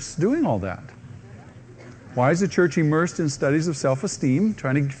the church doing all that? Why is the church immersed in studies of self-esteem,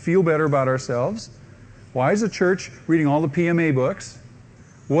 trying to feel better about ourselves? Why is the church reading all the PMA books?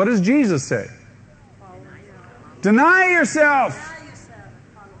 What does Jesus say? Deny yourself.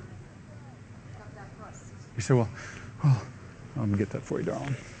 You say, well, I'm going to get that for you,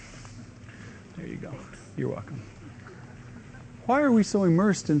 darling. There you go. You're welcome. Why are we so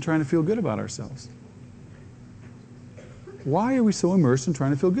immersed in trying to feel good about ourselves? Why are we so immersed in trying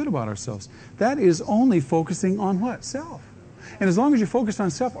to feel good about ourselves? That is only focusing on what? Self. And as long as you're focused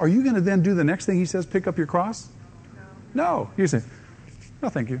on self, are you going to then do the next thing he says, pick up your cross? No. You say, no,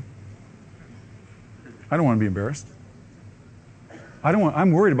 thank you. I don't want to be embarrassed.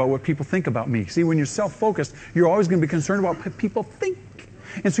 I'm worried about what people think about me. See, when you're self-focused, you're always going to be concerned about what people think.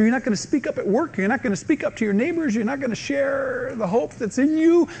 And so you're not going to speak up at work. You're not going to speak up to your neighbors. You're not going to share the hope that's in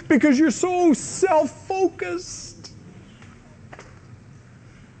you because you're so self-focused.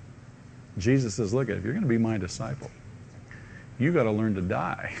 Jesus says, look, if you're going to be my disciple, you've got to learn to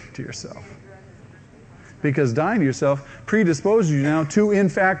die to yourself. Because dying to yourself predisposes you now to, in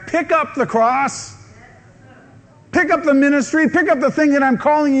fact, pick up the cross, pick up the ministry, pick up the thing that I'm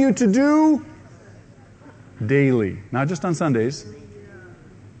calling you to do daily. Not just on Sundays,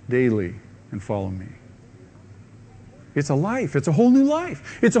 daily, and follow me. It's a life. It's a whole new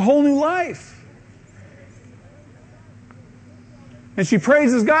life. It's a whole new life. And she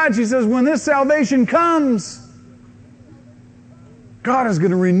praises God. She says, when this salvation comes, God is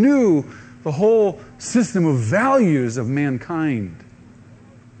going to renew the whole system of values of mankind.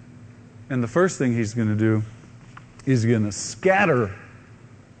 And the first thing he's going to do is going to scatter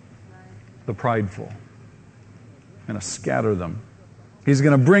the prideful. Going to scatter them. He's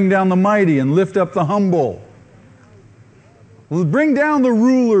going to bring down the mighty and lift up the humble. He'll bring down the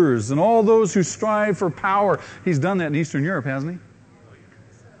rulers and all those who strive for power. He's done that in Eastern Europe, hasn't he?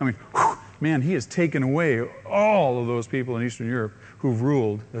 I mean, man, he has taken away all of those people in Eastern Europe who've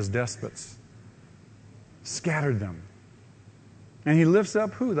ruled as despots. Scattered them. And he lifts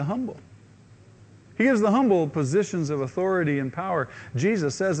up who? The humble. He gives the humble positions of authority and power.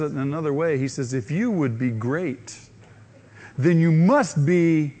 Jesus says it in another way. He says, if you would be great, then you must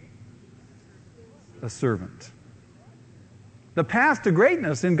be a servant. The path to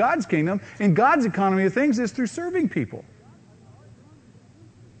greatness in God's kingdom, in God's economy of things, is through serving people.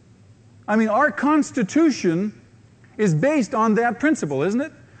 I mean, our Constitution is based on that principle, isn't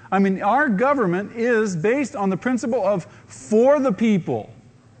it? I mean, our government is based on the principle of for the people.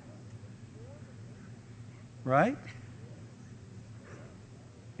 Right?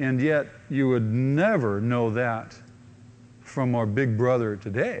 And yet, you would never know that from our big brother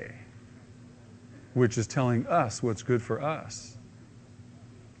today, which is telling us what's good for us.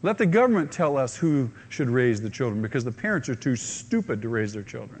 Let the government tell us who should raise the children, because the parents are too stupid to raise their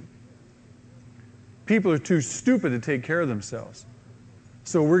children. People are too stupid to take care of themselves.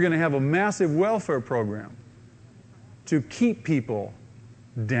 So we're going to have a massive welfare program to keep people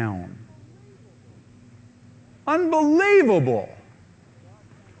down. Unbelievable.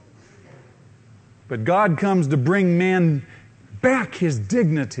 But God comes to bring man back his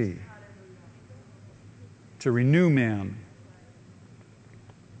dignity, to renew man.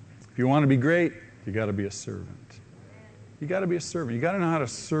 If you want to be great, you got to be a servant. You got to be a servant. You got to know how to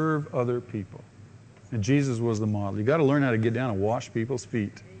serve other people. And Jesus was the model. You got to learn how to get down and wash people's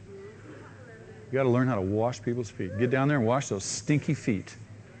feet. You got to learn how to wash people's feet. Get down there and wash those stinky feet.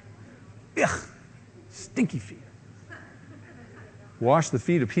 Ugh, stinky feet. Wash the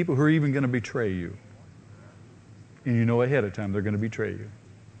feet of people who are even going to betray you. And you know ahead of time they're going to betray you.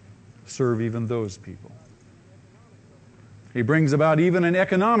 Serve even those people. He brings about even an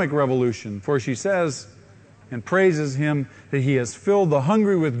economic revolution, for she says and praises him that he has filled the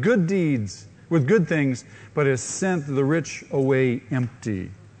hungry with good deeds, with good things, but has sent the rich away empty.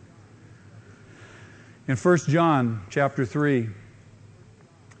 In 1 John chapter 3,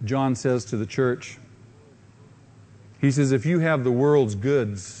 John says to the church, he says, if you have the world's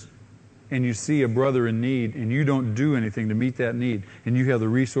goods and you see a brother in need and you don't do anything to meet that need and you have the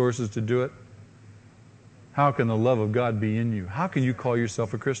resources to do it, how can the love of God be in you? How can you call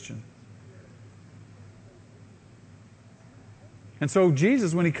yourself a Christian? And so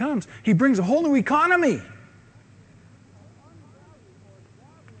Jesus, when he comes, he brings a whole new economy.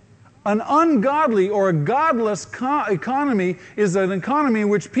 An ungodly or a godless economy is an economy in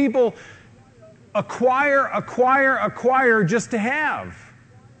which people acquire just to have.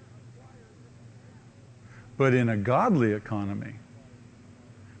 But in a godly economy,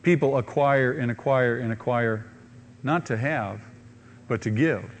 people acquire and acquire and acquire not to have, but to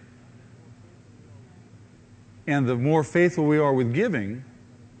give. And the more faithful we are with giving,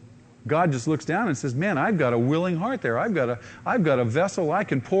 God just looks down and says, man, I've got a willing heart there. I've got a vessel I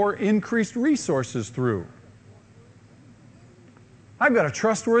can pour increased resources through. I've got a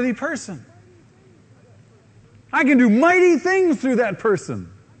trustworthy person. I can do mighty things through that person.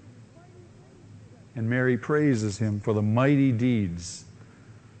 And Mary praises him for the mighty deeds,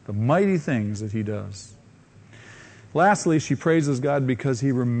 the mighty things that he does. Lastly, she praises God because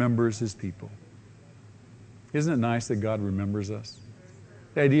he remembers his people. Isn't it nice that God remembers us?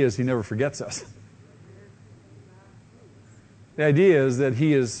 The idea is he never forgets us. The idea is that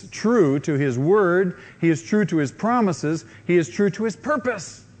he is true to his word, he is true to his promises, he is true to his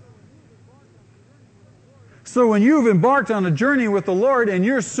purpose. So when you've embarked on a journey with the Lord and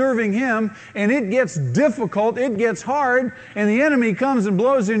you're serving him and it gets difficult, it gets hard, and the enemy comes and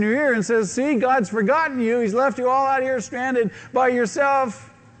blows in your ear and says, see, God's forgotten you, he's left you all out here stranded by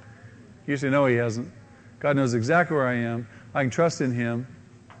yourself. You say, no, he hasn't. God knows exactly where I am. I can trust in him.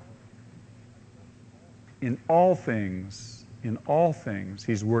 In all things,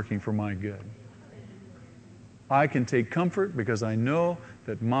 he's working for my good. I can take comfort because I know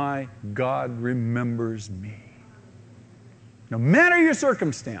that my God remembers me. No matter your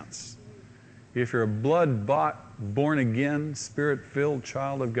circumstance, if you're a blood-bought, born-again, spirit-filled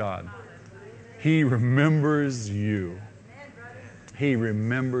child of God, he remembers you. He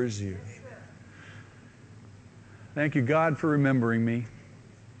remembers you. Thank you, God, for remembering me.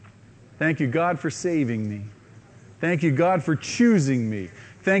 Thank you, God, for saving me. Thank you, God, for choosing me.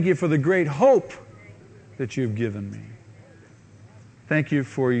 Thank you for the great hope that you've given me. Thank you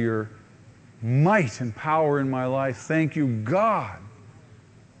for your might and power in my life. Thank you, God,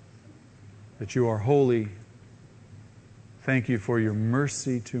 that you are holy. Thank you for your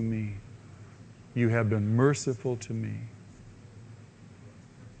mercy to me. You have been merciful to me.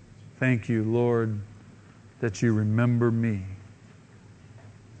 Thank you, Lord, that you remember me.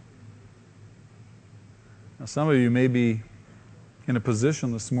 Now, some of you may be in a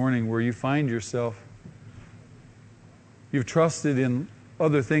position this morning where you find yourself, you've trusted in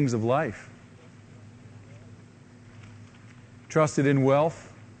other things of life. Trusted in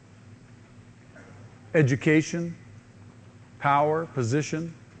wealth, education, power,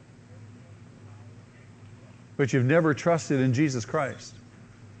 position, but you've never trusted in Jesus Christ.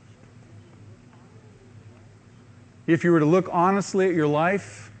 If you were to look honestly at your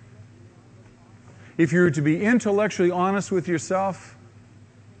life, if you were to be intellectually honest with yourself,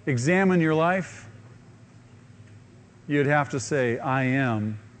 examine your life, you'd have to say, I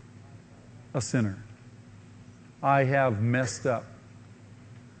am a sinner. I have messed up.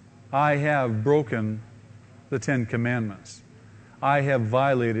 I have broken the Ten Commandments. I have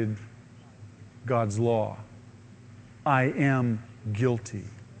violated God's law. I am guilty.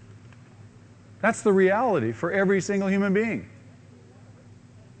 That's the reality for every single human being.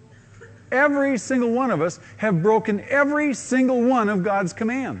 Every single one of us have broken every single one of God's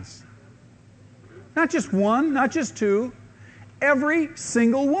commands. Not just one, not just two, every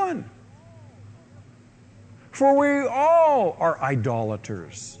single one. For we all are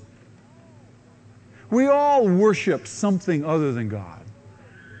idolaters. We all worship something other than God.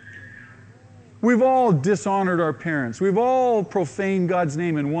 We've all dishonored our parents. We've all profaned God's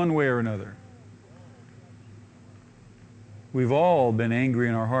name in one way or another. We've all been angry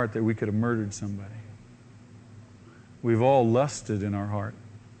in our heart that we could have murdered somebody. We've all lusted in our heart,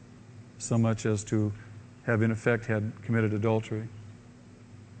 so much as to have in effect had committed adultery.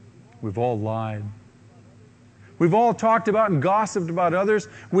 We've all lied. We've all talked about and gossiped about others.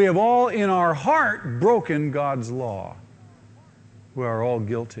 We have all in our heart broken God's law. We are all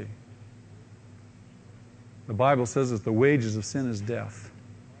guilty. The Bible says that the wages of sin is death.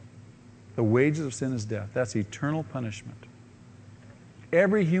 The wages of sin is death. That's eternal punishment.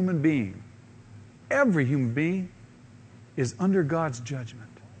 Every human being is under God's judgment.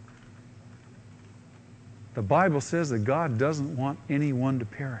 The Bible says that God doesn't want anyone to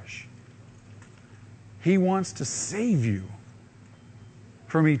perish. He wants to save you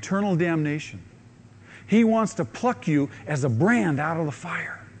from eternal damnation. He wants to pluck you as a brand out of the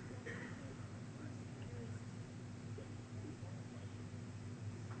fire.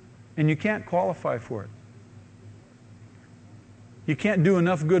 And you can't qualify for it. You can't do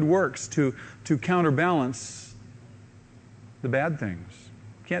enough good works to counterbalance the bad things.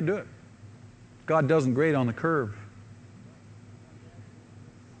 You can't do it. God doesn't grade on the curve.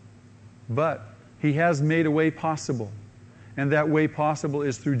 But He has made a way possible. And that way possible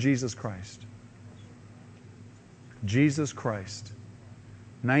is through Jesus Christ. Jesus Christ.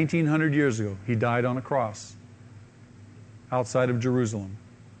 1900 years ago, He died on a cross outside of Jerusalem.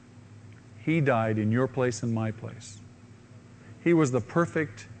 He died in your place and my place. He was the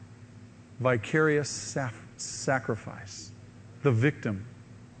perfect, vicarious sacrifice, the victim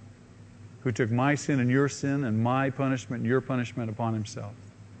who took my sin and your sin and my punishment and your punishment upon Himself.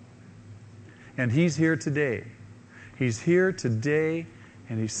 And He's here today. He's here today,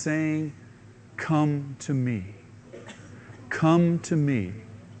 and He's saying, "Come to me. Come to me.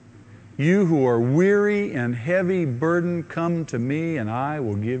 You who are weary and heavy burdened, come to me, and I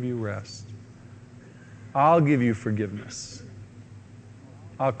will give you rest. I'll give you forgiveness.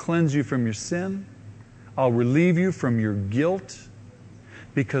 I'll cleanse you from your sin. I'll relieve you from your guilt,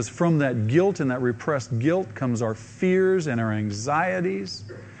 because from that guilt and that repressed guilt comes our fears and our anxieties,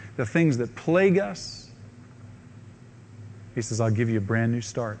 the things that plague us." He says, "I'll give you a brand new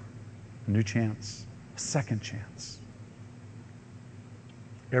start, a new chance, a second chance."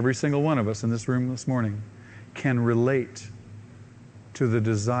 Every single one of us in this room this morning can relate to the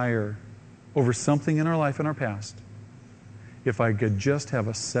desire over something in our life in our past. If I could just have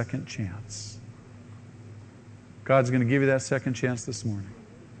a second chance. God's going to give you that second chance this morning.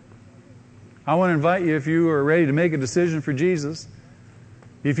 I want to invite you, if you are ready to make a decision for Jesus,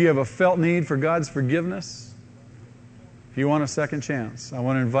 if you have a felt need for God's forgiveness, if you want a second chance, I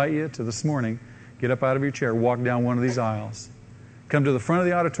want to invite you to this morning, get up out of your chair, walk down one of these aisles. Come to the front of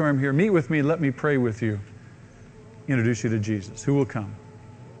the auditorium here, meet with me, let me pray with you, introduce you to Jesus. Who will come?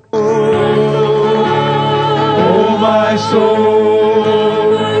 Oh, my soul,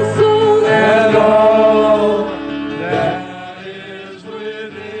 and all that is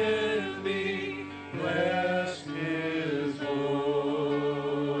within me, bless His holy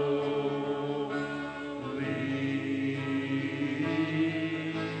name.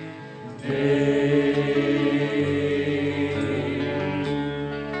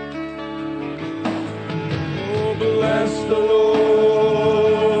 Oh, bless the Lord.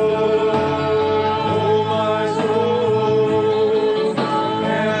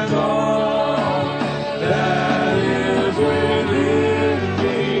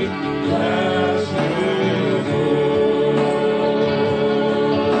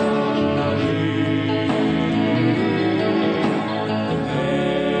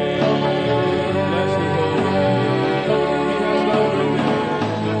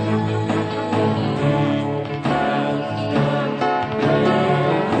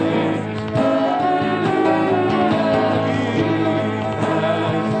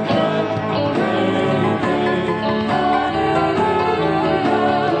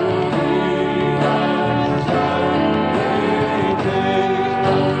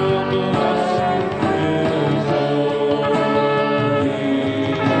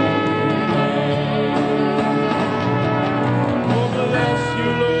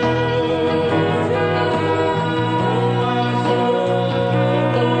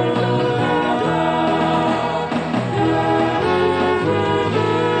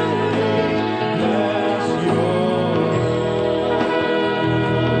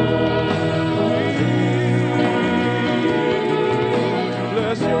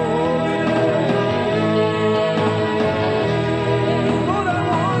 Bless your